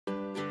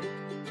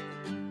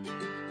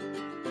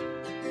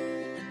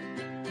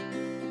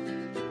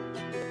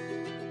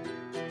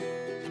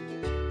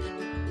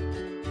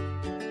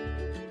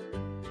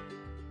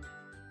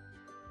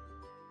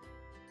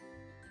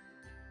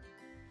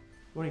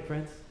Morning,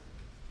 friends.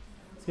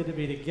 It's good to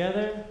be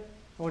together.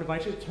 I want to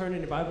invite you to turn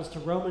in your Bibles to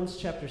Romans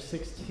chapter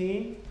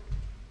 16.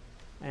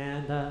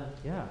 And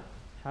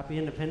happy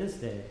Independence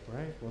Day,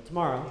 right? Well,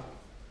 tomorrow.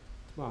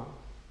 No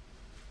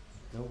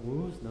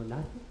woos, no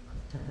nothing.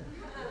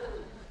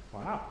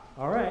 Wow.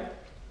 All right.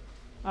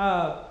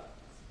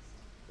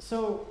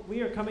 So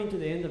we are coming to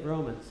the end of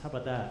Romans. How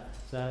about that?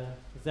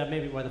 Is that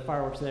maybe why the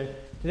fireworks are there?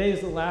 Today is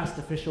the last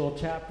official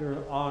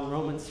chapter on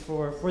Romans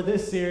for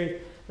this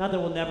series. Not that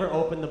we'll never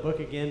open the book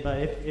again, but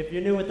if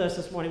you're new with us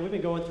this morning, we've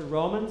been going through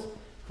Romans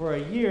for a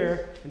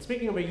year. And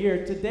speaking of a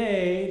year,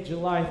 today,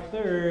 July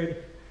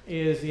 3rd,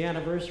 is the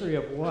anniversary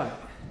of what?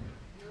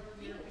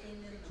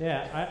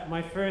 Yeah,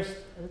 my first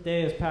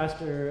day as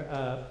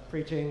pastor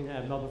preaching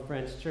at Melbourne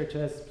Friends Church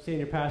as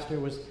senior pastor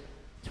was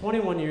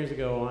 21 years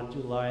ago on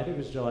July, I think it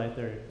was July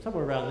 3rd,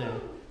 somewhere around there.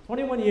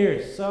 21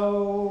 years,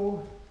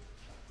 so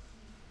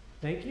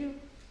thank you.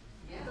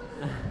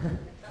 Yeah.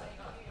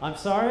 I'm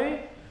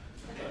sorry.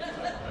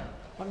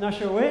 I'm not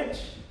sure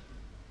which.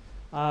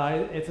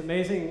 It's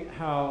amazing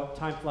how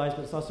time flies,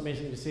 but it's also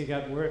amazing to see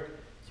God work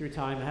through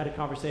time. I had a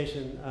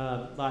conversation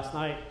last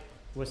night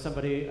with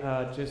somebody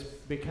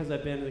just because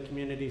I've been in the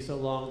community so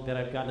long that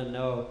I've gotten to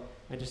know,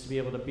 and just to be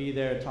able to be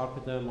there and talk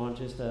with them on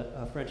just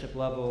a friendship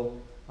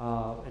level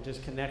and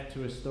just connect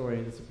to a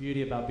story. There's a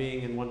beauty about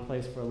being in one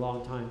place for a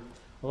long time.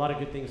 A lot of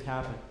good things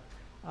happen.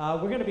 We're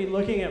going to be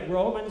looking at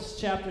Romans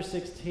chapter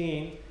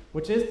 16,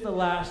 which is the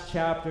last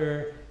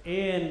chapter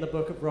in the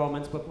book of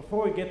Romans. But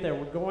before we get there,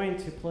 we're going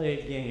to play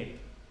a game.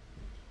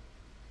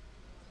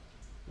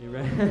 You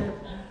ready?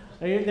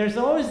 There's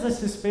always the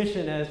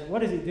suspicion as,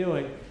 what is he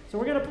doing? So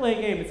we're going to play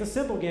a game. It's a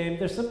simple game.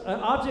 There's an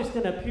object's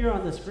going to appear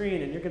on the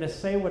screen, and you're going to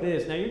say what it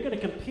is. Now, you're going to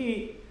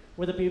compete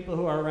with the people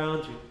who are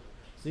around you.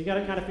 So you got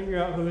to kind of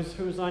figure out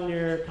who's on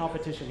your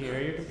competition here.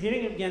 You're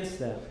competing against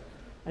them.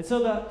 And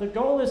so the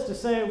goal is to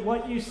say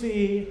what you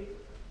see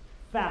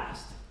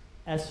fast,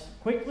 as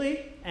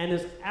quickly and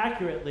as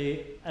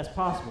accurately as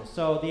possible.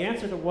 So the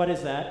answer to what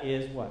is that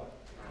is what?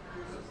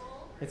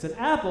 It's an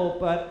apple,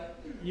 but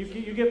you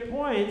get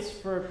points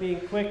for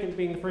being quick and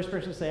being the first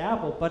person to say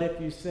apple. But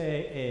if you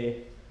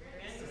say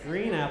a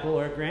green apple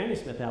or a Granny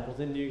Smith apple,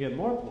 then you get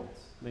more points.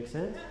 Make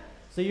sense?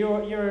 So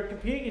you're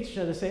competing against each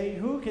other to say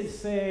who can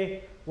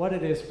say what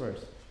it is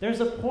first. There's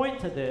a point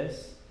to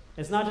this.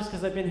 It's not just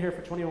because I've been here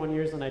for 21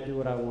 years and I do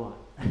what I want.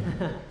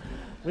 But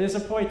there's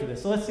a point to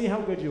this. So let's see how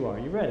good you are.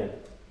 You ready?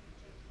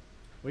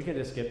 We can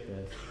just skip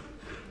this.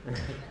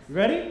 You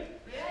ready?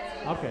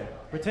 Yeah. Okay.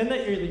 Pretend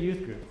that you're the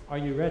youth group. Are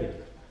you ready?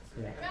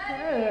 Yeah.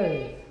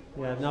 Hey.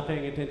 Yeah, not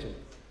paying attention.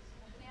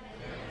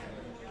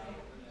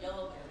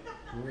 Yellow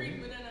banana.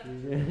 Green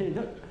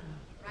banana.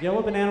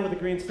 Yellow banana with a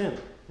green stem.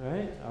 All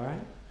right? All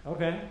right.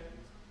 Okay.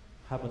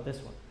 How about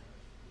this one?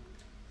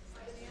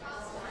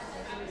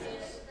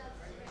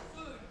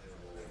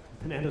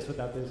 Bananas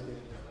without biscuit.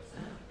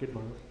 Good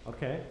one.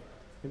 Okay.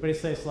 Anybody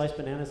say sliced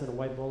bananas in a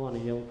white bowl on a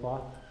yellow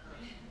cloth?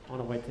 On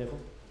a white table?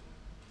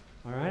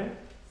 All right?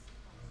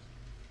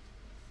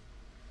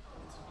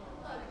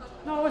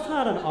 No, it's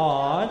not an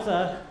aw.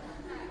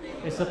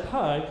 It's a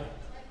pug.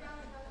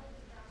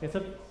 It's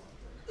a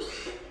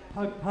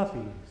pug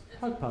puppy.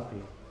 Pug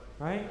puppy.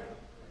 Right?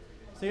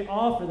 So you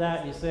aw for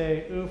that, and you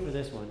say ooh for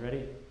this one.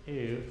 Ready?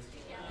 Ew.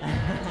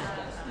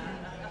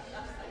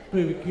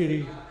 Baby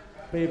kitty.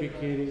 Baby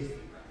kitty.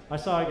 I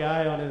saw a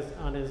guy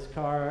on his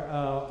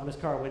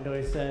car window.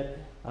 He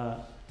said,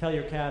 "Tell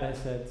your cat." I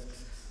said,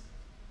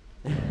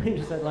 he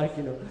just said,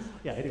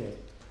 yeah. Anyways,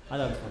 I thought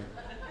it was funny.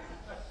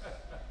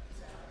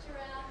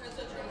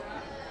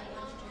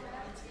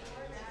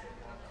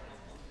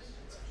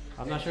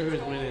 I'm not sure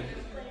who's winning.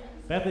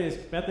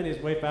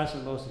 Bethany's way faster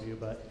than most of you,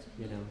 but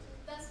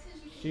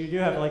you do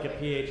have like a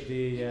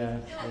PhD.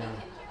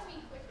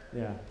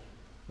 Yeah.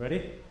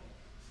 Ready?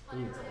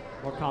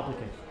 More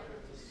complicated.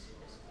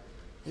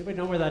 Anybody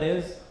know where that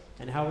is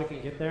and how we can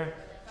get there?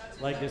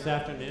 Like this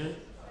afternoon?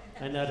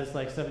 I know it's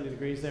like 70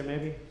 degrees there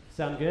maybe.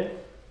 Sound good?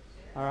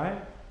 All right.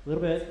 A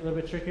little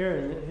bit trickier,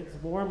 and it's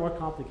more and more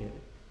complicated.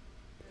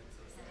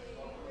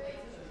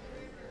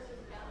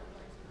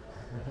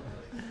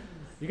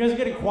 You guys are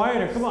getting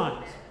quieter. Come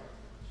on.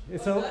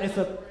 It's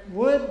a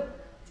wood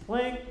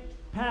plank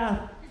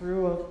path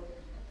through a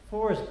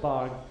forest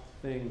bog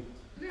thing.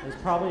 There's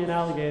probably an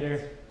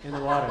alligator in the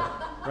water.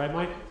 Right,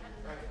 Mike?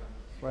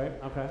 Right?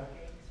 Okay.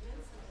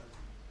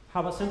 How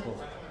about simple?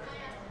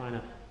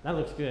 Pineapple. That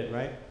looks good,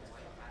 right?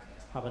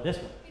 How about this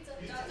one?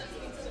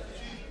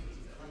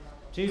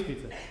 Cheese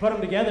pizza. Put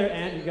them together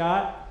and you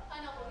got?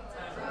 Pineapple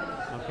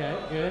pizza. Okay,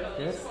 good.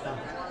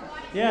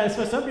 Yeah,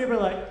 so some people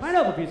are like,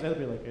 pineapple pizza. Other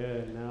people are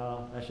like,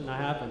 no, that should not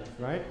happen,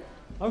 right?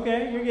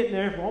 Okay, you're getting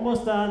there. We're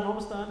almost done.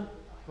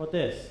 What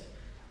this?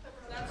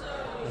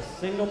 A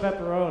single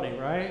pepperoni,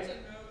 right?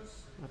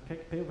 I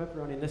picked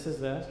pepperoni, and this is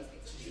the? All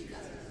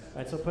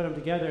right, so put them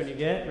together and you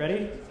get,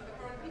 ready?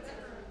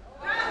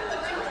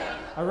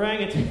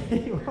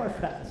 Orangutan. You are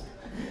fast.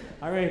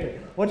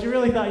 Orangutan. What you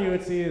really thought you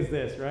would see is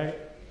this, right?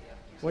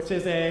 Which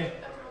is a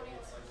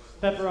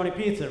pepperoni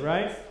pizza,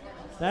 right?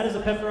 That is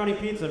a pepperoni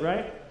pizza,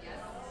 right?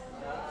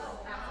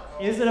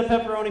 Is it a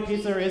pepperoni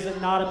pizza or is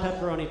it not a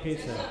pepperoni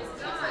pizza?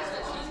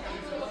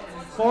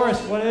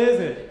 Forrest, what is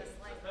it? It's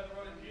a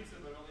pepperoni pizza,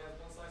 but it only has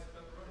one slice of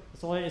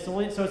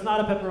pepperoni. So it's not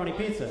a pepperoni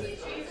pizza.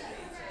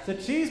 It's a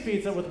cheese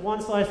pizza with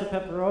one slice of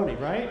pepperoni,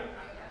 right?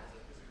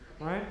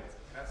 Right?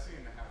 That's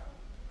seen to happen.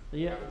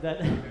 Yeah,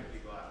 that. Empty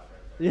glass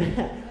right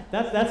Yeah,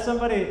 there. that's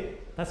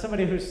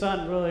somebody whose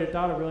son really or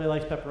daughter really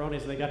likes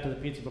pepperonis, and they got to the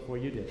pizza before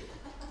you did.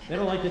 They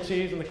don't like the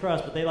cheese and the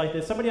crust, but they like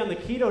this. Somebody on the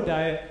keto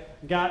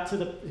diet got to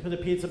the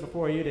pizza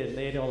before you did, and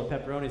they ate all the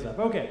pepperonis up.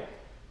 Okay,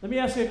 let me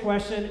ask you a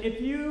question. If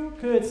you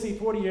could see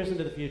 40 years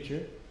into the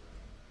future,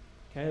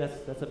 okay,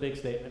 that's a big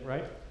statement,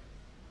 right?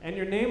 And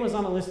your name was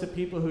on a list of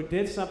people who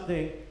did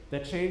something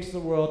that changed the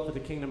world for the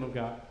kingdom of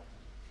God.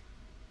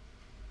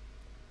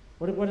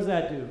 What does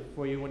that do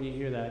for you when you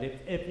hear that?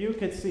 If you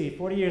could see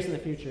 40 years in the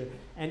future,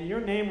 and your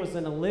name was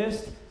in a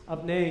list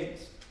of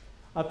names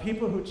of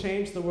people who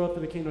changed the world for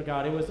the kingdom of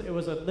God, it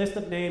was a list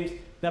of names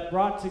that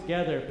brought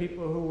together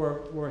people who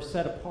were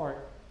set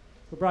apart,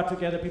 who brought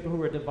together people who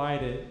were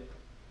divided,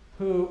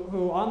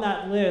 who on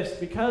that list,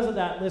 because of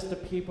that list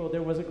of people,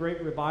 there was a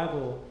great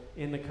revival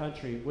in the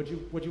country. Would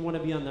you want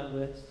to be on that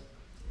list?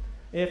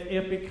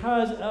 If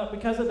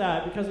because of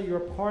that, because of you were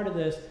part of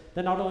this,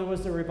 then not only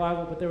was there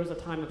revival, but there was a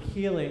time of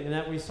healing, and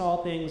that we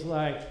saw things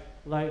like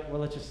well,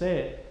 let's just say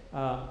it,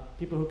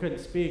 people who couldn't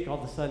speak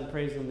all of a sudden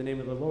praising the name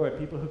of the Lord,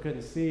 people who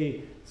couldn't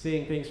see,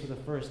 seeing things for the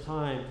first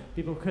time,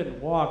 people who couldn't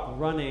walk,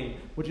 running.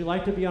 Would you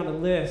like to be on a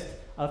list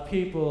of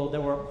people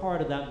that were a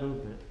part of that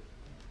movement?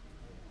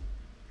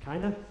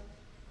 Kinda?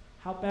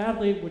 How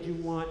badly would you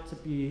want to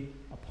be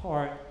a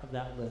part of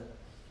that list? I'm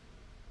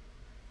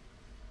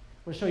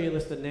going to show you a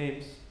list of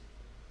names.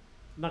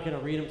 I'm not going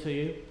to read them to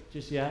you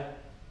just yet.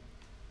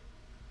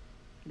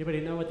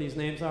 Anybody know what these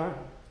names are?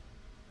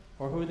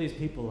 Or who these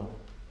people are?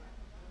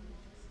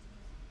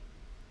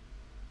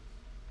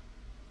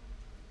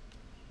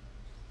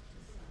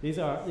 These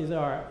are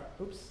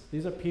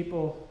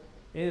people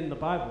in the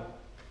Bible.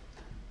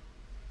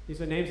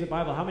 These are names in the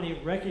Bible. How many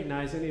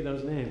recognize any of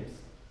those names?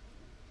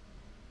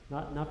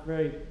 Not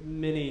very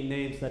many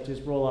names that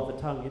just roll off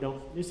the tongue.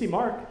 You see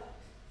Mark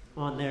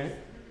on there,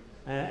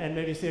 and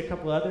maybe you see a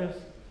couple others.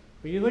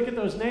 But you look at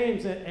those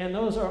names, and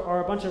those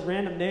are a bunch of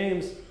random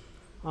names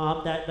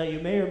that you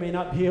may or may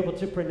not be able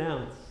to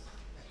pronounce.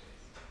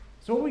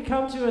 So what we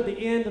come to at the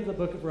end of the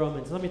book of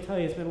Romans, let me tell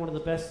you, it's been one of the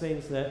best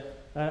things that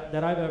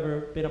I've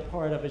ever been a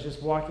part of, is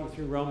just walking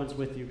through Romans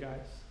with you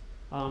guys.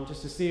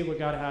 Just to see what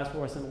God has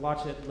for us and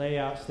watch it lay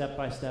out step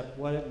by step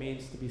what it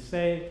means to be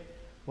saved,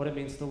 what it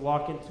means to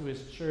walk into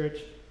his church,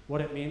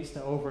 what it means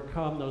to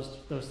overcome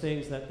those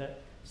things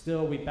that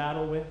still we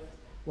battle with,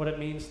 what it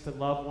means to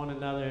love one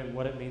another, and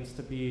what it means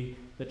to be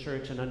the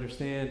church and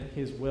understand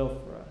his will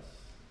for us.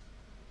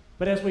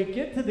 But as we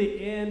get to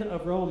the end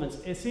of Romans,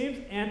 it seems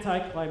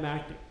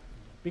anticlimactic.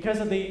 Because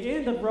at the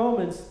end of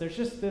Romans, there's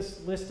just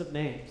this list of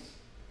names.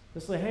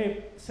 It's like,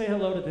 hey, say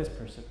hello to this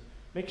person.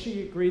 Make sure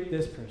you greet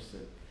this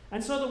person.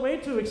 And so the way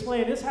to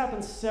explain, this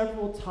happens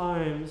several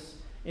times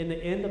in the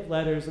end of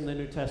letters in the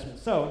New Testament.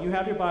 So you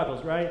have your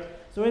Bibles, right?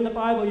 So in the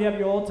Bible, you have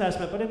your Old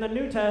Testament. But in the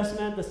New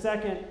Testament,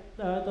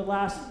 the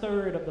last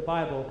third of the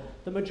Bible,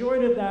 the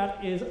majority of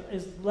that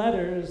is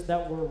letters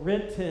that were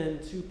written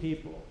to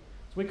people.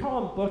 So we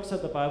call them books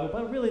of the Bible,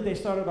 but really they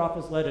started off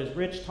as letters.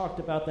 Rich talked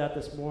about that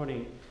this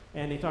morning,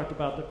 and he talked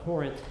about the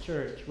Corinth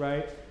church,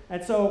 right?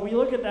 And so we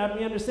look at that and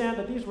we understand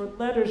that these were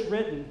letters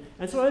written.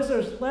 And so as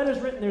there's letters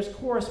written, there's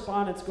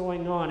correspondence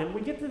going on. And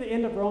we get to the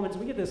end of Romans,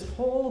 we get this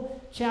whole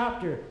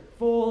chapter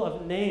full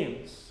of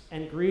names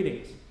and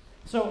greetings.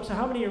 So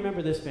how many of you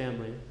remember this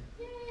family?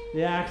 Yay.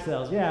 The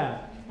Axels,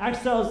 yeah.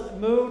 Axels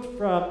moved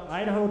from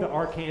Idaho to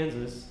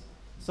Arkansas.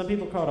 Some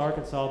people call it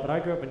Arkansas, but I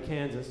grew up in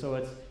Kansas, so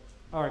it's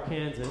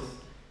Arkansas.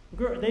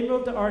 They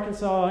moved to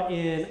Arkansas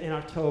in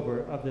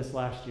October of this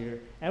last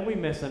year, and we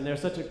miss them. They're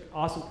such an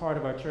awesome part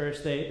of our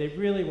church. They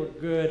really were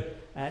good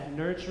at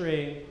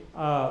nurturing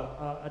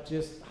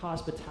just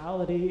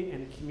hospitality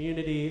and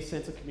community,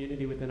 sense of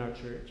community within our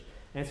church.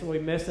 And so we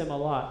miss them a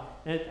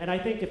lot. And I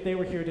think if they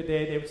were here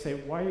today, they would say,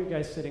 why are you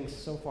guys sitting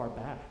so far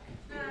back?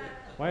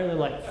 Why are there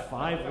like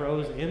 5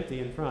 rows empty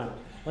in front?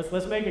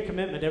 Let's make a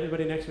commitment,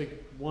 everybody next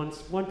week, one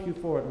pew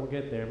forward, and we'll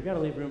get there. We've got to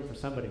leave room for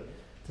somebody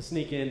to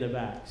sneak in the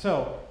back.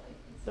 So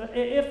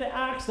if the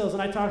Axels,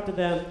 and I talked to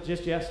them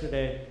just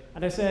yesterday,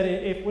 and I said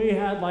if we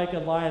had like a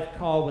live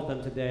call with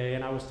them today,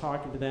 and I was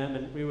talking to them,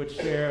 and we would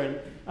share and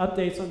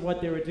updates on what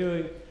they were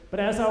doing,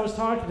 but as I was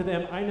talking to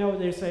them, I know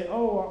they say,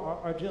 oh,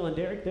 are Jill and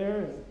Derek there?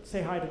 And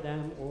say hi to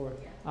them, or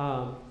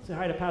say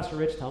hi to Pastor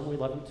Rich, tell him we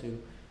love him too.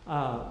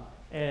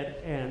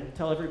 And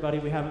tell everybody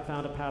we haven't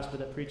found a pastor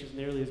that preaches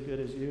nearly as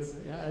good as you.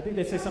 Yeah, I think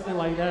they say something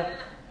like that.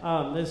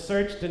 They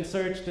searched and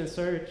searched and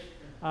searched.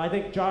 I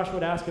think Josh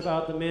would ask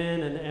about the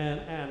men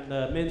and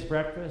the men's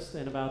breakfast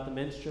and about the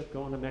men's trip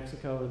going to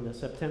Mexico in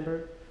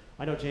September.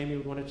 I know Jamie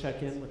would want to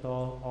check in with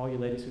all you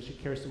ladies who she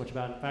cares so much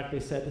about. In fact,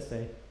 they said to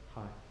say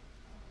hi.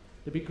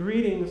 There'd be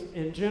greetings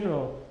in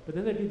general, but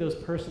then there'd be those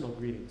personal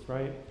greetings,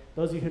 right?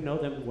 Those of you who know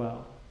them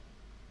well.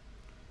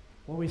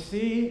 What we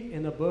see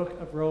in the book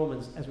of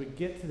Romans as we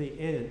get to the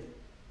end,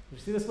 we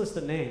see this list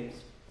of names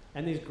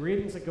and these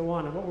greetings that go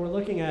on. And what we're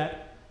looking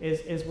at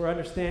is we're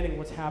understanding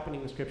what's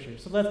happening in Scripture.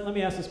 So let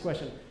me ask this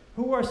question.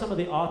 Who are some of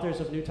the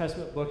authors of New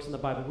Testament books in the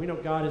Bible? We know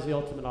God is the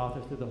ultimate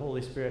author through the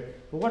Holy Spirit.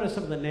 But what are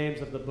some of the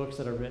names of the books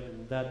that are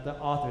written, that the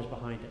authors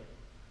behind it?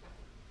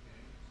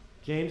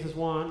 James is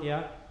one,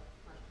 yeah.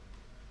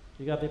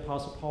 You got the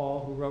Apostle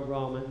Paul, who wrote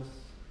Romans.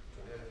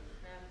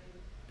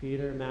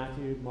 Peter,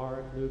 Matthew,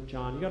 Mark, Luke,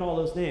 John. You got all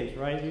those names,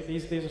 right?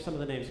 These are some of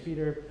the names.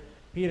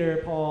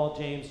 Peter, Paul,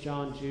 James,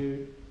 John,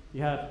 Jude.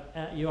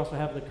 You also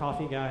have the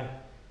coffee guy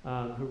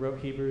who wrote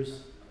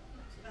Hebrews.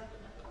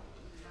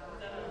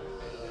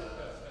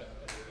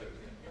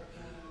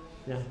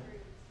 Yeah.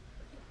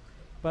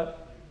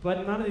 But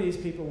none of these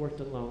people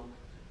worked alone.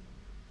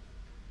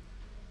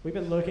 We've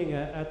been looking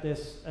at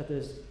this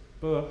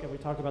book, and we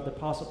talked about the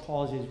Apostle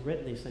Paul as he's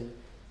written these things.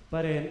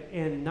 But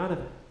in none of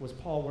it was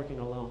Paul working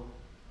alone.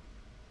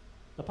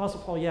 The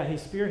Apostle Paul, yeah, he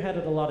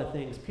spearheaded a lot of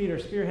things. Peter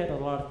spearheaded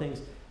a lot of things,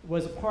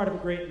 was a part of a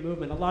great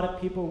movement. A lot of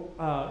people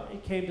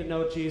came to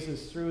know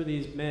Jesus through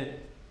these men.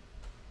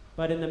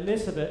 But in the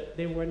midst of it,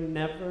 they were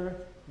never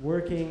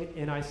working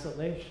in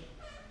isolation.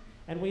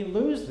 And we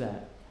lose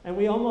that. And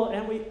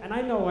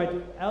I know I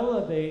do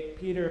elevate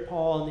Peter,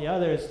 Paul, and the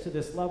others to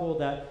this level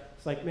that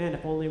it's like, man,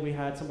 if only we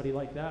had somebody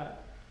like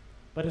that.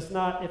 But it's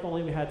not if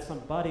only we had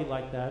somebody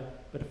like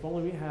that, but if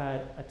only we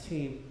had a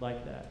team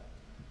like that.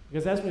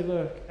 Because as we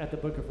look at the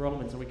book of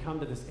Romans and we come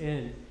to this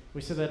end,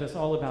 we see that it's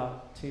all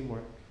about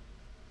teamwork.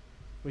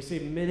 We see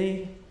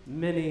many,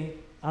 many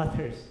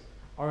others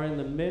are in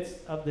the midst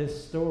of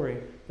this story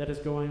that is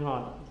going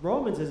on.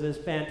 Romans is this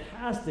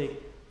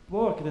fantastic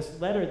book, this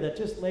letter that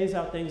just lays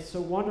out things so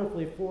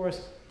wonderfully for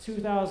us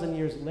 2,000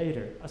 years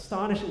later.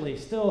 Astonishingly,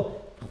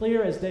 still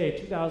clear as day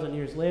 2,000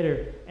 years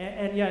later.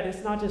 And yet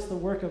it's not just the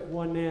work of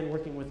one man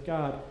working with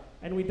God.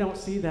 And we don't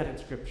see that in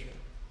Scripture.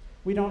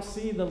 We don't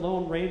see the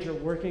Lone Ranger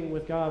working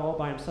with God all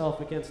by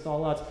himself against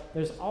all odds.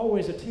 There's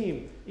always a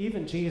team.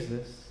 Even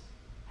Jesus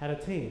had a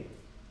team.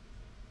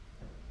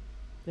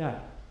 Yeah,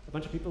 a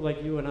bunch of people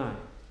like you and I.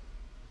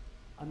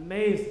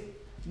 Amazing.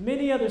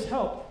 Many others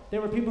helped. There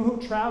were people who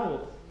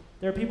traveled.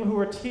 There were people who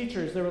were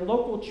teachers. There were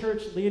local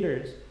church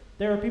leaders.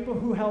 There were people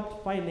who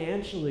helped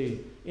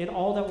financially in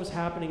all that was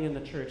happening in the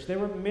church. There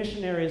were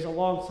missionaries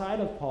alongside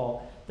of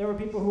Paul. There were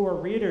people who were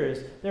readers.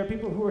 There were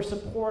people who were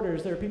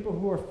supporters. There were people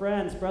who were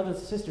friends, brothers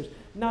and sisters.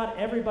 Not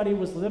everybody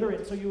was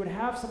literate, so you would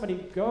have somebody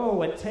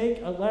go and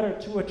take a letter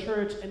to a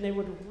church, and they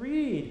would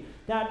read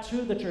that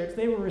to the church.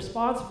 They were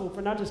responsible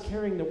for not just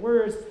carrying the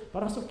words,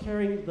 but also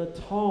carrying the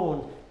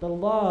tone, the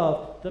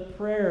love, the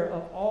prayer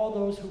of all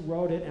those who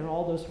wrote it and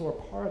all those who are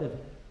part of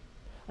it.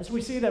 As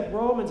we see that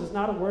Romans is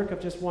not a work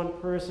of just one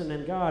person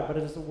and God, but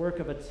it is the work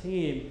of a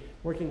team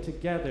working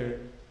together,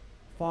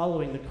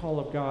 following the call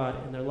of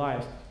God in their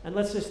lives. And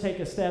let's just take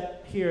a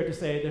step here to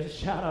say there's a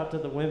shout out to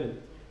the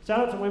women. Shout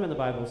out to women in the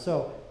Bible.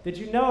 So did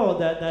you know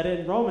that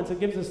in Romans it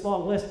gives this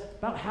long list,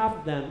 about half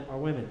of them are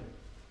women.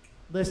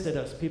 Listed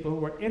as people who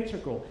were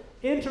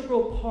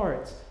integral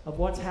parts of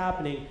what's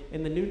happening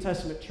in the New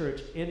Testament church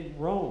in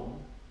Rome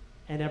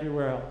and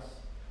everywhere else.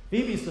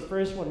 Phoebe's the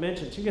first one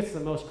mentioned. She gets the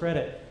most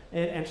credit.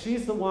 And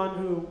she's the one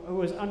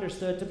who is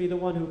understood to be the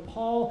one who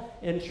Paul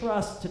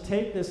entrusts to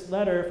take this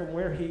letter from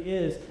where he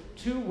is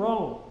to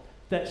Rome,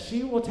 that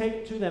she will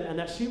take to them and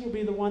that she will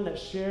be the one that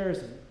shares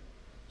it.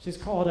 She's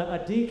called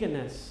a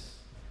deaconess.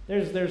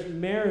 There's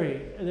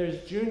Mary.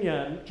 There's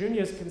Junia.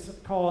 Junia's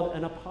called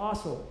an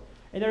apostle.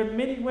 And there are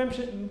many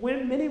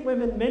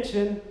women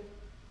mentioned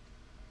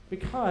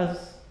because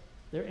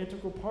they're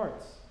integral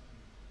parts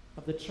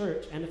of the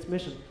church and its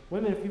mission.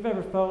 Women, if you've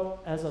ever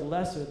felt as a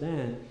lesser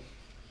than,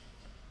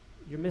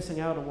 you're missing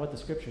out on what the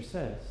Scripture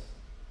says.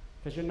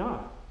 Because you're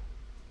not.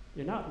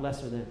 You're not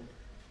lesser than.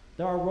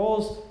 There are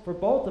roles for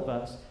both of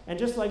us. And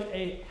just like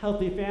a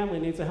healthy family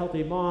needs a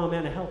healthy mom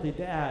and a healthy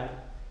dad,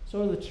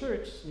 so the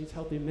church needs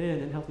healthy men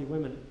and healthy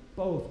women,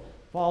 both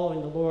following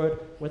the Lord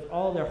with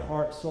all their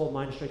heart, soul,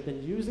 mind, strength,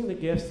 and using the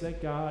gifts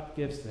that God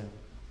gives them.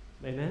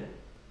 Amen?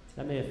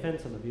 That may offend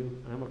some of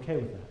you, and I'm okay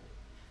with that.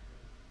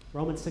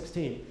 Romans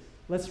 16.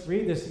 Let's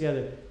read this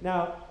together.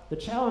 Now, the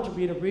challenge would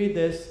be to read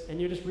this, and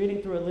you're just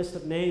reading through a list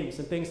of names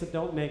and things that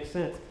don't make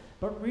sense.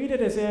 But read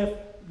it as if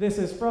this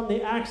is from the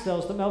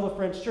Axtels, the Melba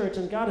French Church,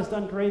 and God has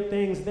done great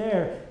things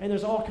there, and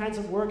there's all kinds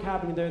of work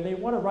happening there, and they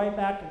want to write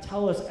back and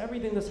tell us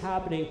everything that's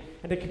happening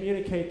and to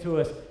communicate to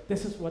us,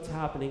 this is what's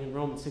happening in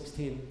Romans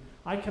 16.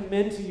 I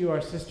commend to you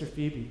our sister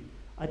Phoebe,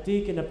 a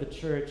deacon of the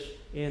church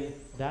in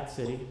that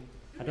city.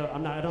 I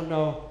don't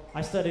know.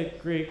 I studied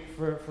Greek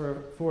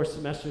for 4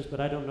 semesters, but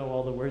I don't know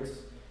all the words.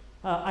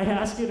 I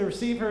ask you to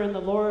receive her in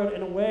the Lord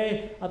in a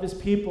way of his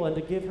people and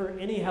to give her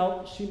any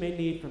help she may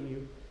need from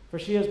you, for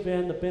she has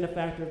been the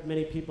benefactor of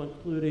many people,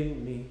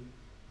 including me.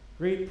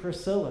 Greet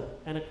Priscilla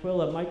and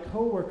Aquila, my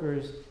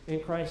co-workers in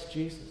Christ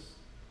Jesus.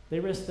 They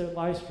risked their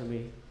lives for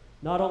me.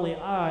 Not only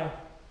I,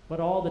 but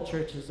all the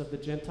churches of the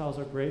Gentiles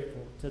are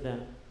grateful to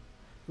them.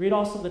 Greet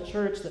also the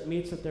church that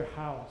meets at their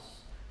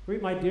house.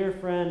 Greet my dear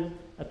friend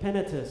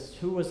Epenetus,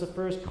 who was the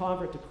first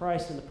convert to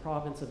Christ in the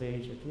province of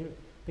Asia. Can you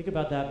think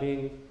about that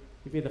being,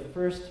 you'd be the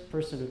first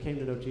person who came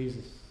to know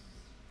Jesus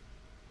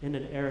in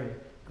an area.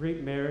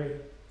 Greet Mary,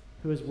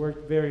 who has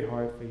worked very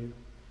hard for you.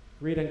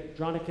 Greet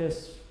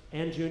Andronicus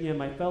and Junia,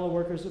 my fellow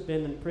workers who have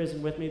been in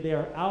prison with me. They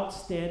are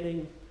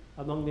outstanding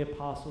among the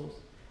apostles,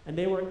 and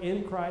they were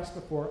in Christ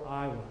before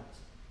I was.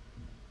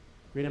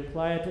 Greet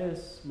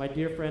Ampliatus, my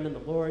dear friend in the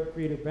Lord.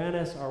 Greet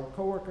Urbanus, our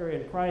co-worker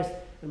in Christ,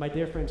 and my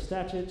dear friend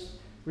Stachys.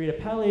 Greet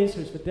Apelles,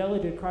 whose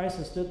fidelity to Christ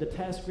has stood the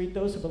test. Greet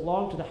those who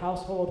belong to the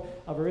household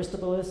of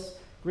Aristobulus.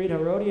 Greet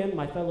Herodian,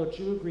 my fellow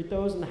Jew. Greet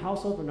those in the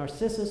household of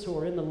Narcissus who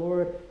are in the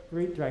Lord.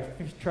 Greet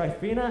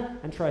Tryphena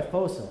and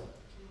Tryphosa,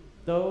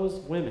 those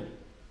women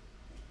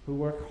who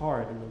work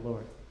hard in the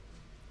Lord.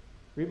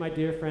 Greet my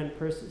dear friend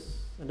Persis,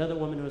 another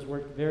woman who has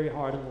worked very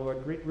hard in the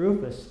Lord. Greet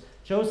Rufus,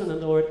 chosen in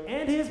the Lord,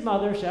 and his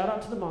mother, shout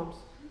out to the moms,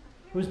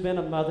 who's been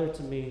a mother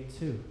to me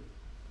too.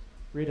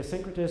 Greet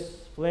Asyncritus,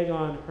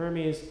 Phlegon,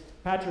 Hermes,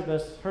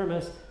 Patrobus,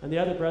 Hermas, and the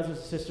other brothers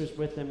and sisters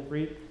with them.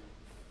 Greet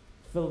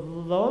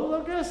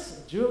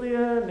Philologus,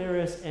 Julia,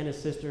 Nereus, and his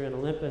sister, and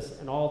Olympus,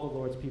 and all the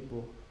Lord's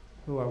people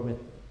who are with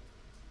them.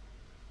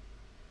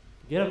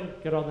 Get them?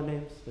 Get all the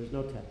names? There's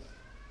no test.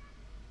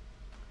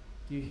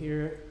 Do you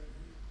hear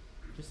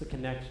just the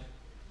connection?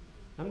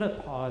 I'm going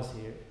to pause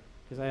here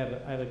because I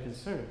have a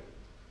concern.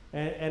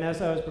 And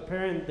as I was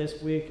preparing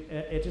this week,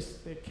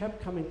 it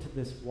kept coming to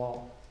this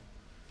wall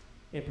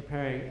in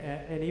preparing.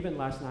 And even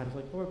last night, I was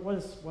like, Lord,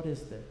 what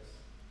is this?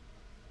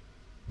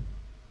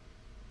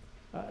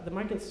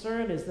 My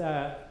concern is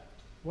that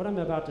what I'm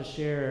about to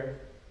share,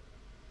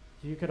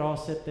 you could all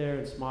sit there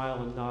and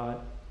smile and nod,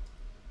 and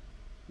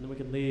then we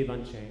could leave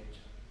unchanged.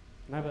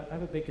 And I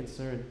have a big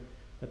concern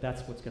that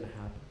that's what's going to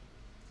happen.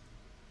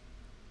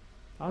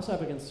 I also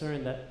have a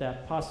concern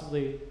that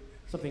possibly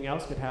something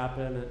else could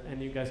happen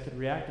and you guys could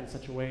react in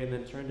such a way and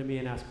then turn to me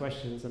and ask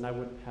questions, and I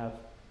wouldn't have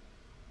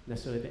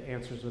necessarily the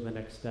answers or the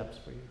next steps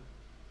for you.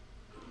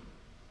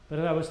 But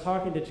as I was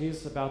talking to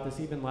Jesus about this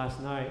even last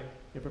night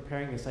in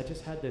preparing this, I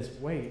just had this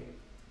weight.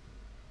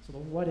 So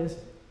what is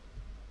it?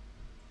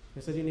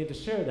 He said, you need to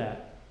share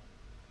that.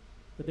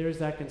 But there is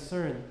that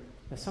concern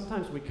that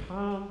sometimes we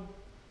come,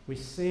 we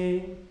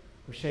sing,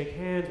 we shake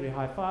hands, we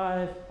high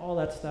five, all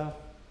that stuff,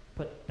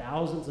 put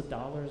thousands of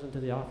dollars into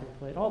the offering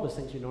plate, all those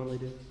things you normally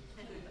do.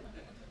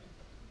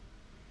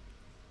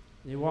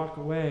 And you walk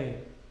away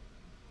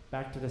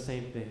back to the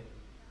same thing.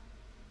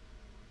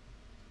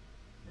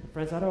 And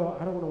friends, I don't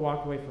want to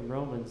walk away from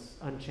Romans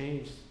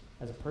unchanged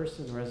as a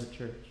person or as a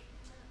church.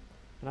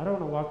 And I don't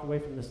want to walk away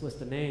from this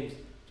list of names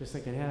just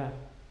thinking, yeah,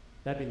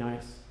 that'd be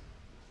nice.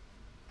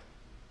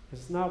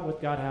 Because it's not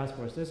what God has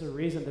for us. There's a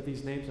reason that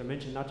these names are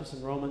mentioned, not just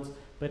in Romans,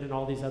 but in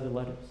all these other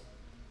letters.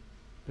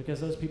 Because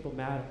those people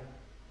matter.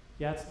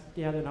 Yeah,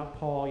 they're not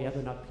Paul, yeah,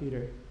 they're not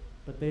Peter,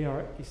 but they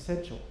are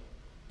essential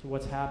to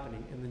what's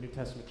happening in the New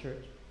Testament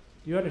church.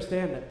 Do you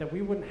understand that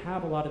we wouldn't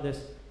have a lot of this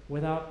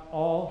without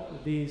all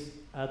of these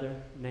other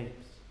names?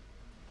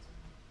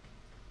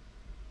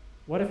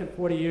 What if in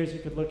 40 years you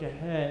could look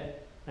ahead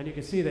and you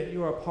could see that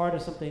you are a part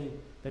of something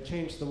that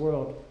changed the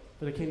world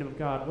for the kingdom of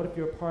God? What if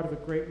you're a part of a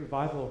great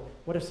revival?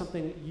 What if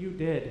something you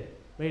did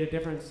made a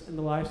difference in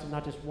the lives of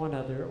not just one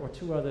other or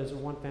two others or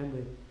one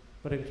family,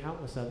 but in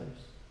countless others?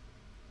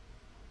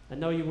 I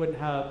know you wouldn't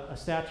have a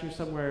statue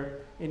somewhere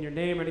in your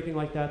name or anything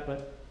like that,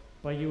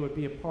 but you would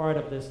be a part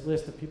of this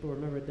list of people who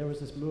remembered there was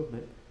this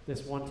movement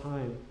this one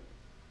time,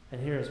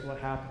 and here's what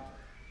happened.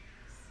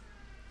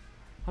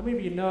 How many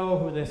of you know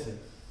who this is,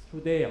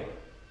 who they are?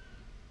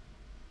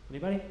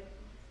 Anybody?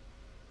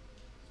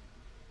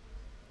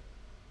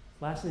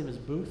 Last name is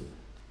Booth.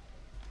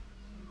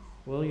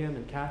 William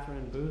and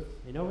Catherine Booth.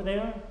 You know who they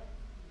are?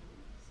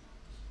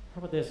 How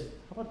about this?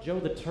 How about Joe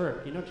the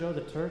Turk? You know Joe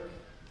the Turk?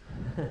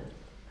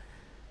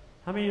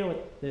 How many know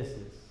what this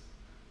is?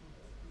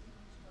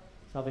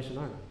 Salvation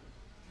Army.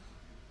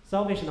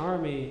 Salvation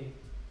Army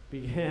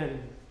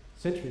began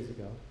centuries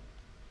ago.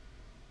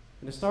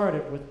 And it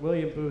started with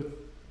William Booth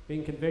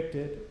being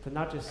convicted to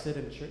not just sit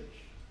in church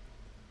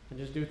and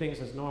just do things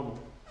as normal,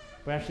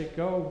 but actually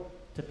go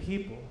to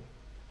people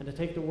and to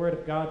take the word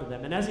of God to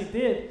them. And as he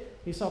did,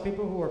 he saw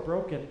people who were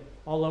broken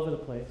all over the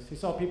place. He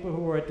saw people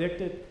who were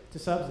addicted to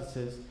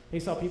substances.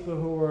 He saw people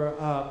who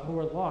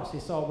were lost.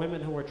 He saw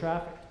women who were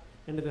trafficked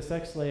into the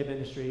sex slave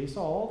industry. He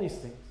saw all these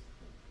things.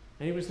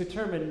 And he was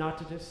determined not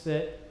to just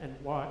sit and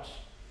watch,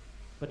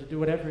 but to do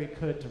whatever he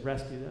could to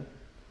rescue them.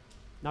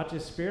 Not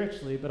just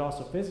spiritually, but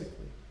also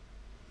physically.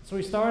 So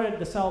he started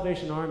the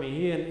Salvation Army.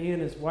 He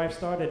and his wife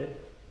started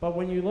it. But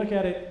when you look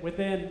at it,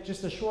 within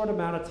just a short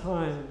amount of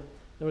time,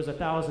 there was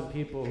 1,000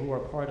 people who were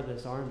part of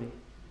this army.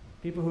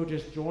 People who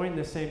just joined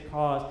the same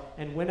cause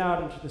and went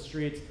out into the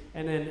streets.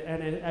 And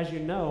as you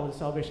know, the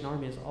Salvation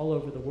Army is all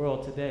over the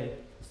world today,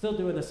 still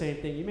doing the same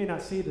thing. You may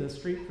not see the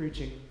street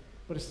preaching,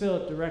 but it's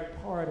still a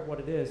direct part of what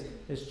it is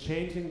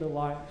changing the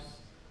lives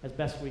as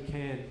best we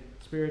can,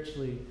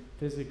 spiritually,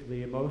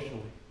 physically,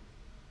 emotionally.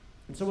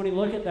 And so when you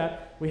look at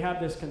that, we have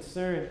this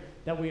concern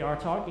that we are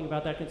talking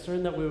about, that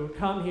concern that we would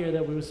come here,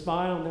 that we would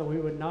smile, and that we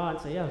would nod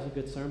and say, yeah, it was a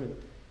good sermon.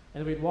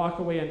 And we'd walk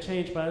away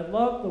unchanged. But I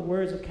love the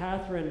words of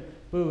Catherine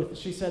Booth.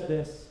 She said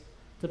this: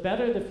 to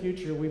better the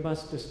future, we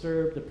must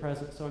disturb the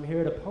present. So I'm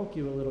here to poke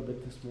you a little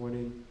bit this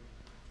morning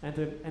and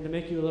to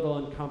make you a little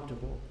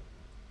uncomfortable.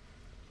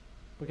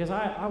 Because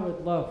I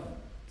would love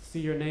to see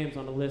your names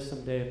on a list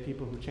someday of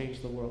people who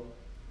changed the world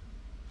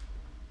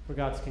for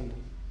God's kingdom.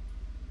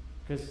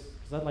 Because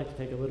I'd like to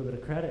take a little bit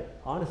of credit,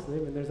 honestly. I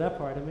mean, there's that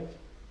part of me.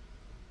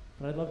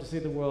 But I'd love to see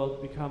the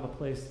world become a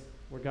place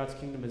where God's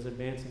kingdom is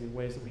advancing in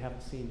ways that we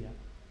haven't seen yet.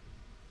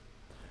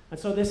 And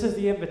so this is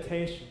the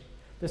invitation,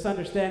 this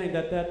understanding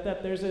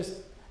that there's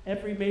this,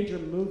 every major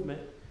movement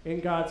in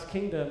God's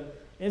kingdom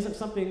isn't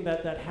something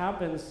that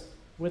happens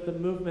with the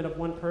movement of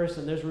one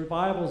person. There's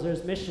revivals,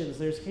 there's missions,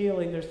 there's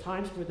healing, there's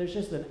times where there's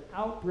just an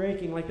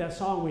outbreaking, like that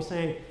song we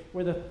sang,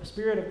 where the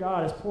Spirit of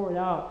God is poured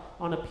out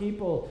on a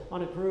people,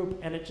 on a group,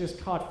 and it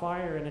just caught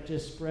fire, and it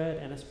just spread,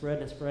 and it spread,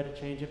 and it spread, it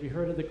changed. Have you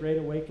heard of the Great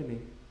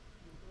Awakening?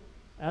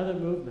 Other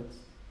movements.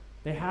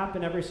 They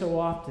happen every so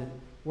often,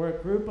 where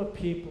a group of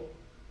people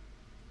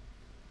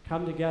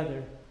come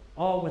together,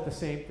 all with the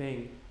same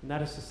thing, and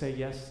that is to say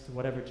yes to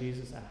whatever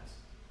Jesus asked.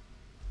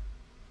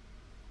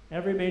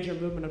 Every major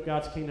movement of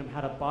God's kingdom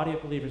had a body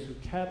of believers who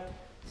kept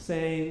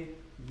saying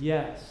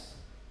yes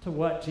to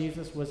what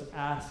Jesus was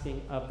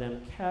asking of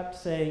them, kept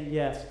saying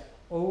yes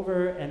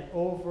over and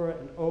over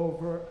and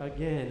over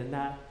again. And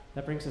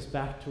that brings us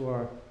back to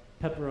our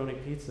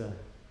pepperoni pizza,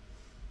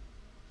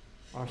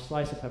 our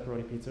slice of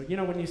pepperoni pizza. You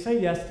know, when you say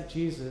yes to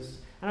Jesus,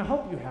 and I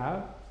hope you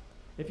have,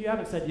 if you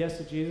haven't said yes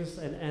to Jesus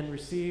and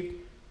received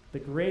the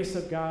grace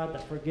of God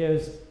that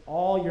forgives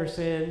all your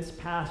sins,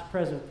 past,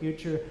 present,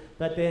 future,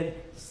 that then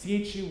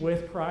seats you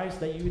with Christ,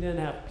 that you then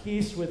have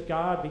peace with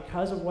God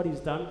because of what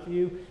he's done for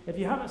you. If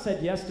you haven't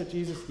said yes to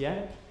Jesus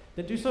yet,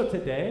 then do so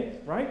today,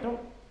 right?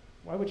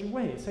 Why would you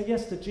wait? Say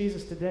yes to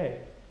Jesus today.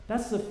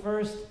 That's the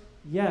first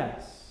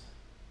yes.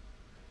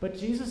 But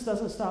Jesus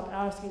doesn't stop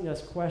asking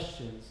us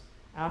questions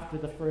after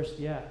the first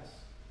yes.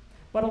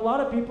 But a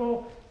lot of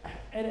people,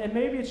 and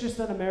maybe it's just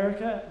in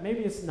America, maybe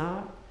it's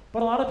not,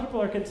 but a lot of people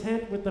are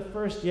content with the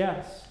first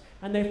yes.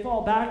 And they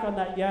fall back on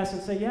that yes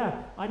and say,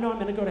 yeah, I know I'm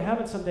going to go to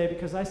heaven someday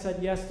because I said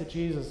yes to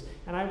Jesus.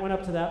 And I went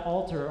up to that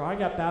altar, or I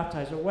got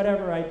baptized, or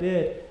whatever I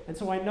did. And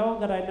so I know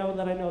that I'm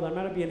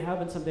going to be in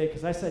heaven someday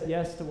because I said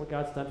yes to what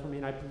God's done for me,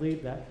 and I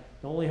believe that.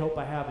 The only hope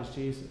I have is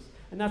Jesus.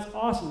 And that's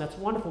awesome. That's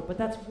wonderful. But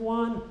that's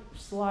one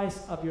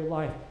slice of your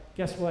life.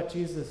 Guess what?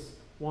 Jesus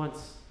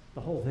wants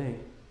the whole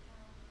thing.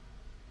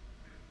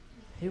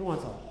 He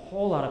wants a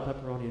whole lot of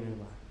pepperoni in your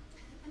life.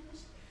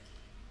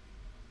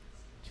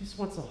 Jesus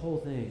wants the whole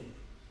thing.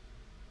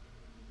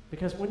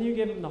 Because when you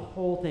give him the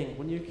whole thing,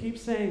 when you keep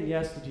saying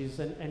yes to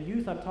Jesus, and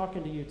youth, I'm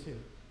talking to you too.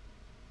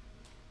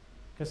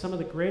 Because some of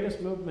the greatest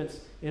movements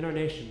in our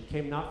nation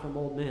came not from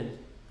old men,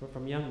 but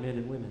from young men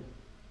and women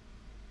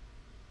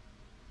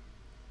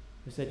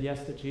who said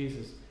yes to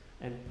Jesus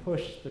and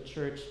pushed the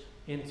church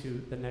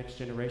into the next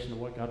generation of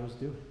what God was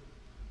doing.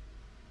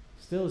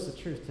 Still is the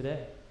truth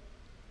today.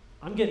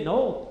 I'm getting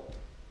old.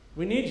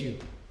 We need you.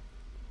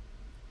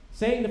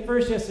 Saying the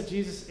first yes to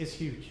Jesus is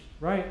huge,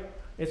 right?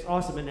 It's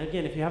awesome. And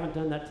again, if you haven't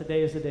done that,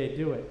 today is the day.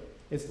 Do it.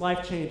 It's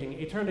life-changing,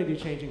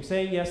 eternity-changing.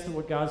 Saying yes to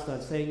what God's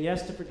done. Saying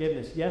yes to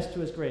forgiveness. Yes to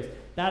his grace.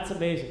 That's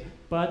amazing.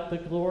 But the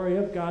glory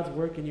of God's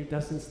work in you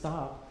doesn't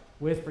stop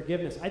with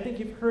forgiveness. I think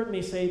you've heard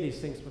me say these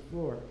things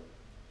before,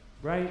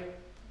 right?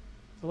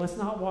 So let's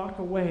not walk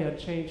away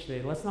unchanged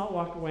today. Let's not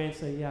walk away and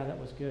say, yeah, that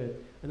was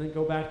good, and then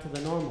go back to the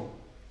normal.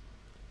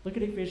 Look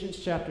at Ephesians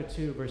chapter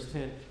 2, verse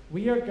 10.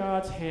 We are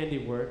God's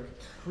handiwork,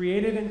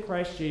 created in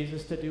Christ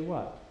Jesus to do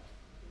what?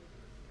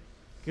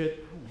 Good.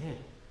 Oh, man.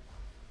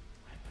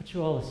 I put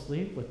you all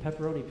asleep with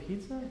pepperoni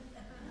pizza?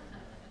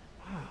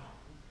 Wow.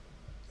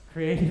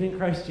 Created in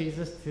Christ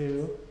Jesus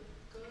to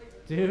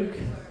do good.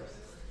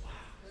 Wow.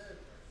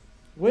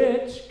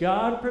 Which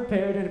God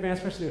prepared in advance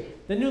for us to do.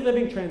 The New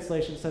Living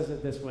Translation says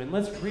it this way. And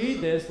let's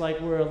read this like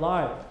we're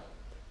alive.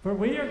 For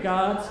we are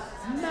God's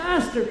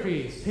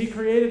masterpiece. He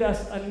created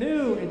us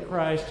anew in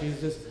Christ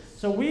Jesus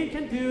so we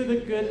can do the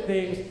good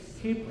things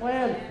he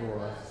planned for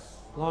us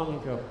long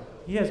ago.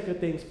 He has good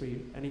things for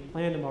you, and he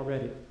planned them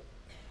already.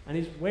 And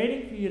he's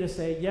waiting for you to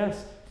say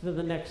yes to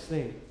the next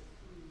thing.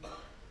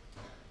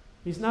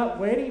 He's not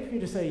waiting for you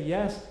to say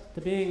yes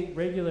to being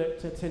regular,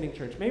 to attending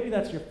church. Maybe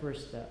that's your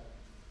first step.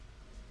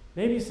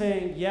 Maybe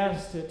saying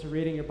yes to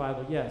reading your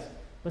Bible, yes.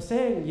 But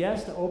saying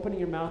yes to opening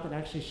your mouth and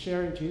actually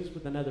sharing Jesus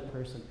with another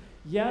person.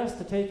 Yes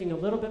to taking a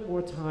little bit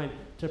more time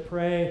to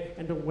pray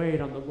and to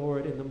wait on the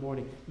Lord in the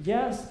morning.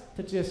 Yes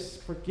to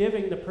just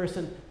forgiving the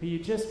person who you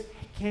just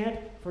can't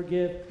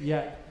forgive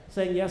yet.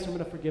 Saying, yes, I'm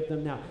going to forgive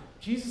them now.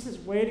 Jesus is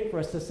waiting for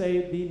us to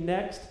say the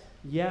next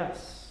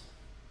yes.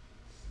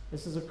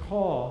 This is a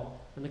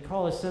call, and the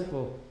call is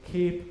simple.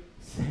 Keep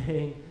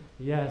saying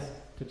yes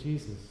to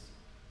Jesus.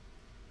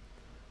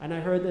 And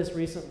I heard this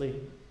recently.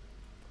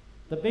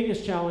 The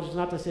biggest challenge is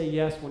not to say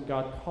yes when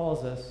God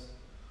calls us,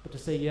 but to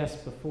say yes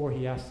before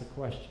he asks the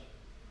question.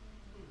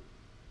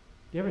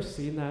 You ever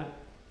seen that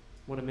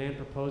when a man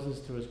proposes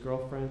to his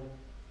girlfriend?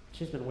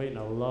 She's been waiting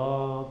a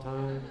long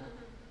time.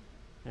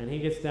 And he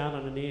gets down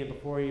on a knee, and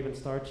before he even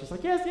starts, she's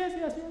like, yes, yes,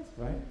 yes, yes,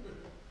 right?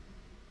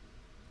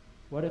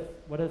 What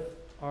if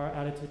our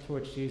attitude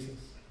towards Jesus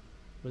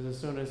was as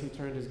soon as he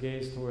turned his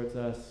gaze towards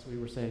us, we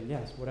were saying,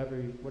 yes, whatever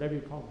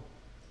you call me.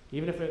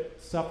 Even if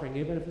it's suffering,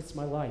 even if it's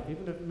my life,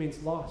 even if it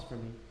means loss for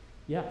me.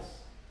 Yes.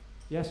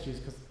 Yes,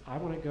 Jesus, because I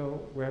want to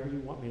go wherever you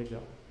want me to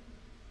go.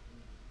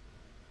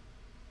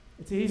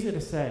 It's easy to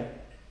say,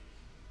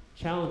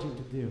 challenging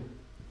to do.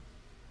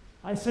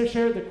 I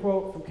shared the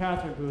quote from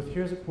Catherine Booth.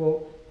 Here's a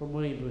quote from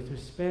William Booth, who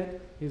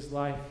spent his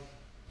life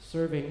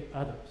serving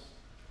others.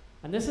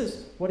 And this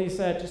is what he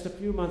said just a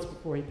few months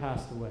before he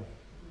passed away.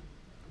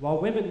 While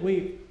women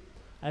weep,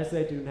 as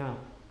they do now,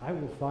 I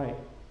will fight.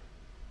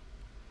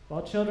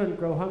 While children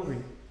grow hungry,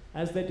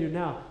 as they do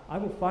now, I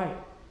will fight.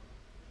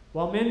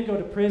 While men go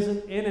to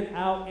prison, in and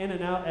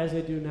out, as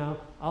they do now,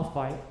 I'll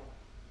fight.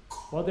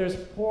 While there's a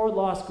poor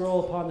lost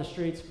girl upon the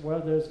streets, where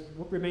there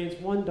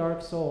remains one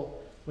dark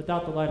soul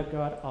without the light of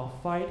God, I'll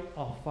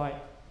fight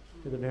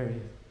to the very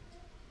end.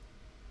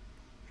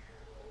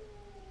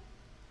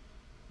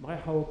 My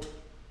hope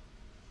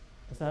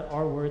is that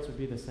our words would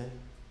be the same.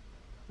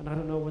 And I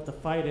don't know what the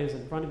fight is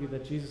in front of you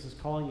that Jesus is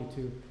calling you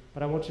to,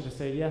 but I want you to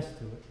say yes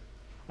to it.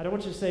 I don't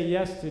want you to say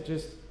yes to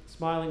just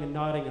smiling and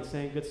nodding and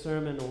saying good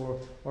sermon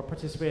or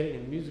participating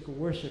in musical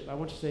worship. I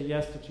want you to say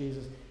yes to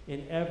Jesus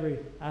in every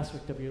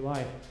aspect of your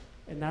life.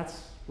 And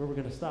that's where we're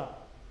going to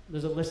stop.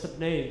 There's a list of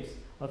names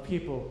of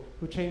people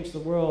who changed the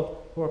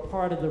world, who are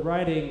part of the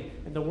writing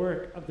and the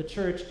work of the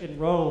church in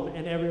Rome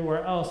and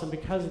everywhere else. And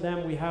because of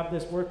them, we have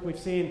this work we've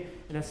seen,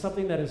 and it's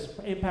something that has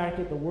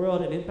impacted the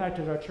world and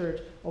impacted our church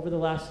over the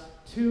last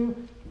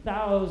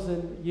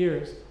 2,000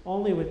 years.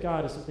 Only with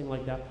God is something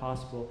like that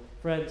possible.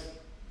 Friends,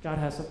 God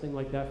has something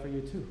like that for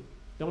you too.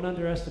 Don't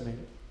underestimate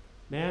it.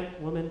 Man,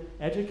 woman,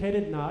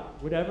 educated,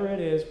 not, whatever it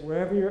is,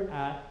 wherever you're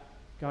at,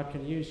 God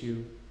can use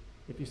you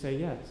if you say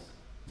yes.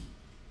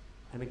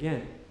 And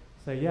again,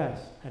 say yes.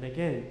 And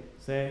again,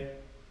 say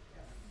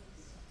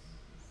yes.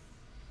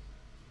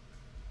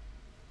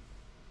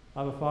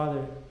 Abba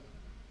Father,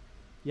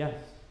 yes.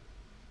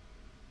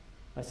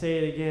 I say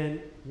it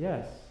again,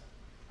 yes.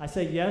 I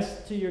say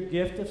yes to your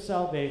gift of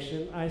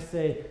salvation. I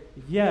say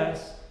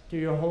yes to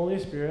your Holy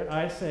Spirit.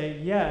 I say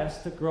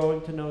yes to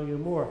growing to know you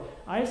more.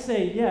 I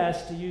say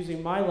yes to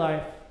using my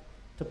life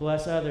to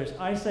bless others.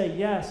 I say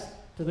yes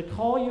to the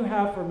call you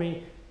have for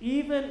me,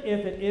 even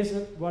if it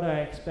isn't what I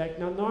expect.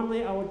 Now,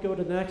 normally I would go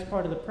to the next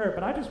part of the prayer,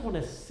 but I just want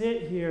to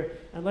sit here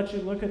and let you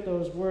look at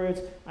those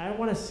words. I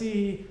want to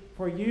see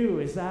for you,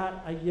 is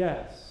that a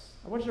yes?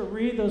 I want you to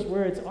read those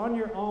words on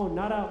your own,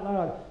 not out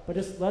loud, but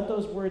just let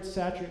those words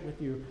saturate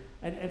with you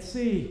and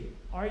see,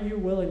 are you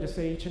willing to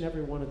say each and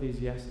every one of these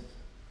yeses?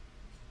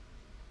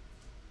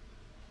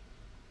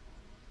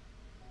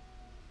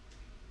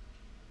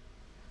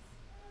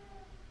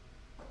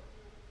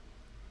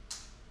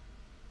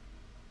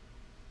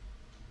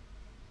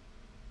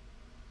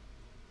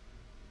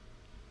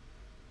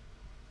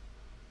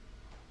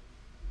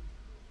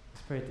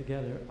 Pray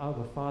together.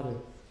 Abba, Father,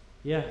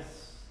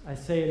 yes. I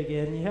say it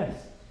again,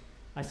 yes.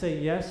 I say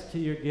yes to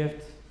your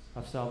gift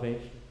of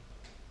salvation.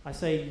 I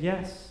say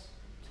yes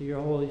to your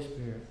Holy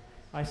Spirit.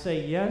 I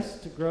say yes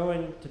to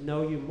growing to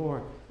know you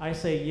more. I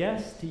say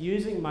yes to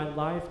using my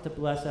life to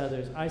bless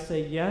others. I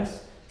say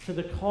yes to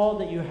the call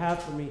that you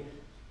have for me,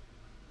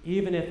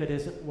 even if it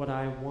isn't what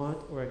I want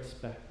or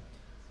expect.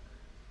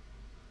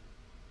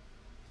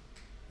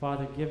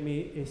 Father, give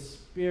me a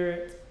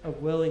spirit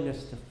of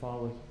willingness to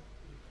follow you.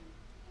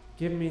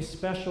 Give me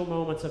special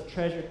moments of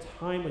treasured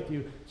time with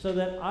you so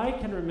that I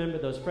can remember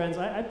those. Friends,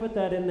 I put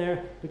that in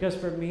there because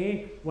for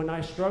me, when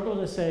I struggle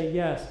to say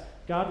yes,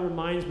 God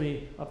reminds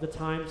me of the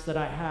times that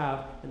I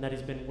have and that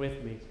he's been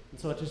with me. And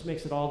so it just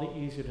makes it all the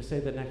easier to say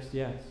the next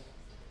yes.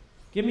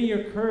 Give me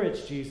your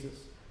courage, Jesus,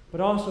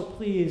 but also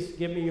please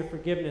give me your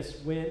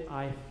forgiveness when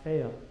I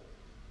fail.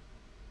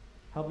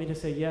 Help me to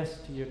say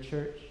yes to your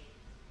church,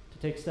 to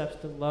take steps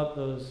to love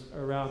those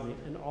around me.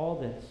 And all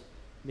this,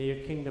 may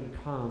your kingdom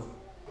come.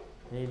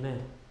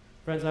 Amen.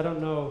 Friends, I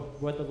don't know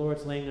what the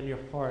Lord's laying on your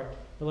heart,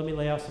 but let me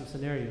lay out some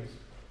scenarios.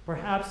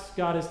 Perhaps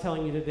God is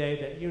telling you today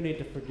that you need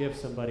to forgive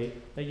somebody,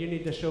 that you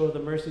need to show the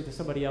mercy to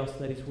somebody else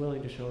that he's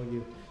willing to show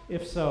you.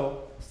 If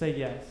so, say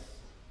yes.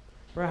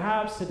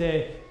 Perhaps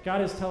today,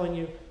 God is telling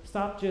you,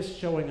 stop just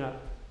showing up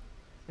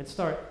and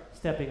start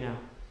stepping out.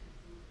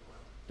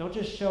 Don't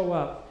just show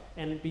up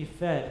and be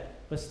fed,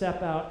 but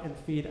step out and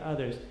feed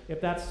others. If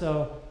that's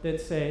so, then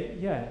say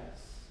yes.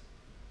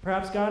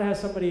 Perhaps God has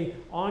somebody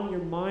on your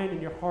mind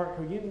and your heart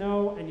who you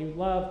know and you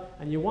love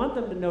and you want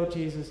them to know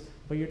Jesus,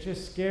 but you're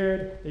just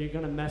scared that you're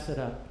going to mess it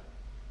up.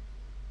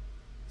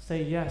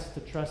 Say yes to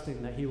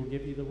trusting that he will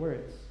give you the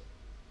words.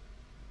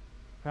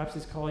 Perhaps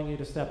he's calling you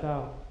to step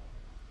out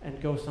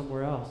and go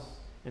somewhere else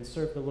and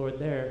serve the Lord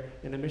there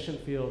in a mission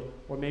field,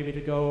 or maybe to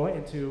go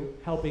into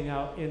helping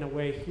out in a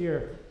way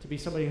here, to be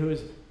somebody who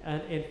is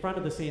in front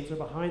of the scenes or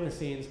behind the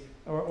scenes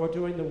or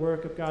doing the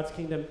work of God's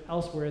kingdom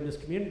elsewhere in this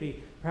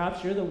community.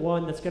 Perhaps you're the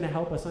one that's going to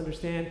help us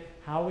understand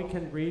how we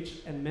can reach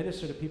and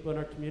minister to people in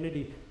our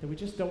community that we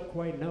just don't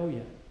quite know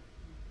yet.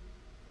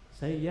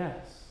 Say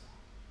yes.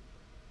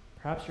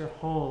 Perhaps your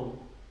home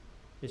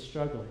is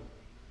struggling.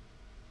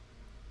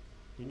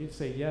 You need to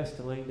say yes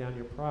to laying down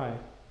your pride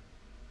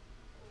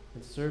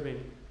and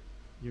serving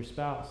your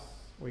spouse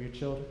or your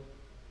children.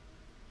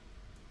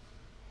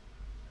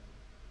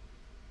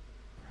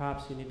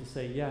 Perhaps you need to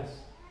say yes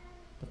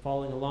to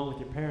following along with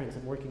your parents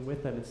and working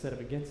with them instead of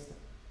against them.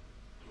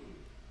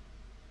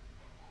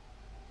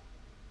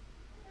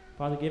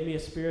 Father, give me a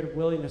spirit of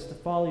willingness to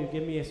follow you.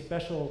 Give me a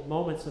special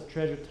moments of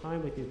treasured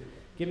time with you.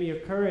 Give me your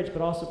courage,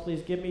 but also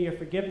please give me your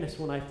forgiveness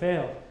when I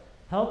fail.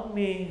 Help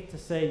me to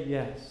say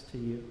yes to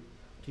you,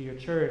 to your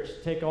church.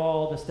 Take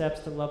all the steps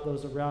to love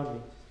those around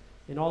me.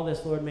 In all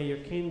this, Lord, may your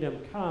kingdom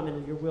come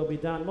and your will be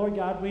done. Lord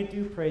God, we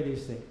do pray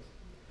these things.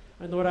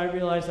 And Lord, I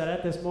realize that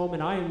at this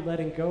moment I am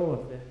letting go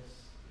of this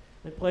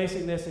and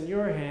placing this in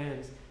your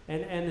hands.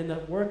 And in the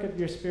work of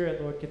your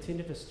Spirit, Lord,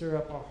 continue to stir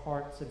up our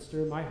hearts and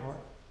stir my heart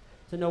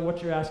to know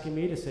what you're asking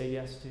me to say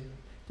yes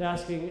to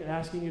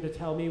asking you to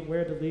tell me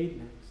where to lead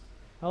next.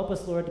 Help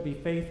us, Lord, to be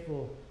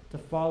faithful to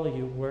follow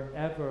you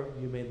wherever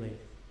you may lead.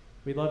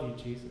 We love you,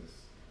 Jesus.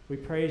 We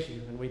praise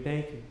you and we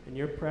thank you in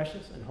your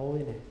precious and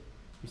holy name.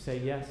 We say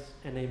yes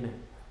and amen.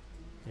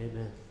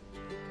 Amen.